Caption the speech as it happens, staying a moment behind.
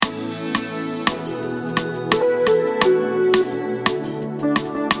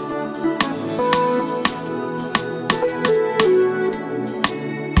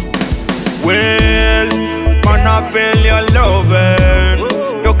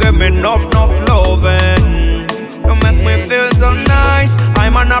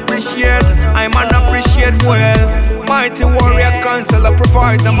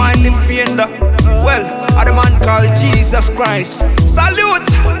Bryt, the mighty defender. Well, I'm the man called Jesus Christ. Salute,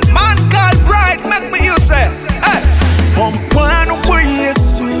 man called Bryt, make me you say, hey. Omukwano gwo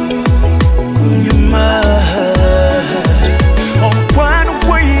Yesu kunyuma. Omukwano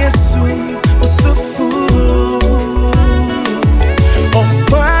gwo Yesu musufu.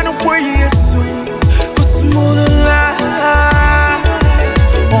 Omukwano gwo Yesu kusumulula.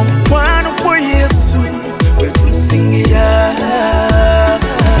 Omukwano gwo Yesu wekusingira.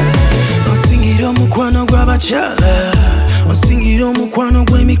 Onsingira omukwano gw'abakyala, onsingira omukwano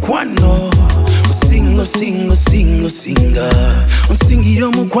gw'emikwano. Singa onsingira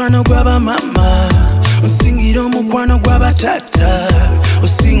omukwano gw'abamama, onsingira omukwano gw'abatata.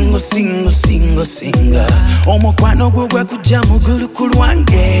 Singa omukwano gwo gwakujja mugulu ku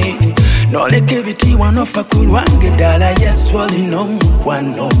lwange, noleka ebitiibwa nofa ku lwange. Ddala Yesu olina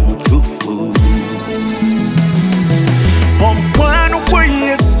omukwano omutuufu. Omukwano gwa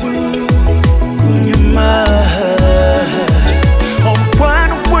Yesu kunyuma.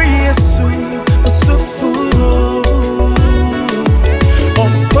 Omukwano gwa Yesu musufu.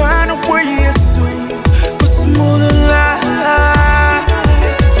 Omukwano gwa Yesu kusumulula.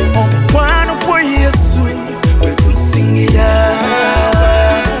 Omukwano gwa Yesu wekusingira.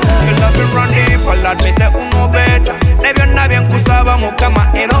 You love me run deep, Lord, me say uno better. Nebyo nabye nkusaba Mukama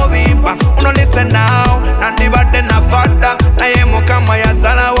era obimpa. Uno listen now, nandibadde na fadda. Naye Mukama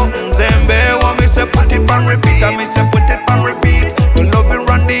yazalawo nzembewo. Me say put it on repeat, me say put it on repeat. You love me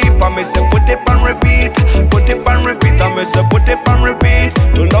run deep, me say put it on repeat. Put it on repeat, me say put it on repeat.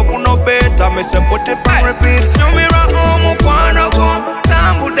 You love uno better, me say put it on repeat. Nyumira omukwano gwo,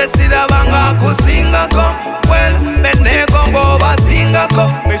 tambudde sirabanga kusingako. Well, benego mboba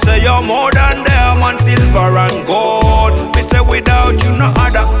singako. Me say you're more than diamond, silver and gold. Me say without you no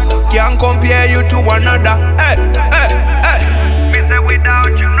other can't compare you to another. Hey, hey, hey. Me say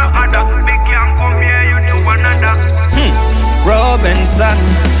without you no other we can't compare you to another. Robinson.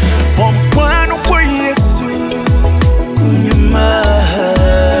 Omukwano gwa Yesu kunyuma.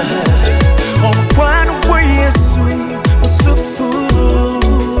 Omukwano gwa Yesu musufu.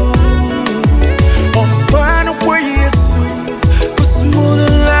 Omukwano gwa Yesu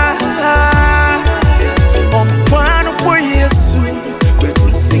kusumulula. Omukwano gwa Yesu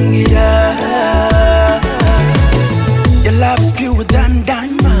wekusingira. Your love is purer than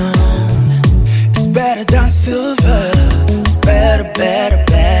diamond. It's better than silver. It's better, better,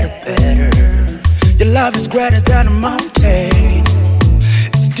 better, better. Your love is greater than a mountain.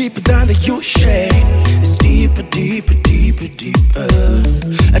 It's deeper than the ocean. It's deeper, deeper, deeper, deeper.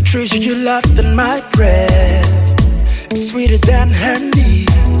 I treasure your love than my breath. It's sweeter than honey.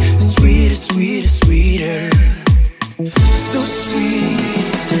 Sweeter, sweeter, sweeter. So sweet.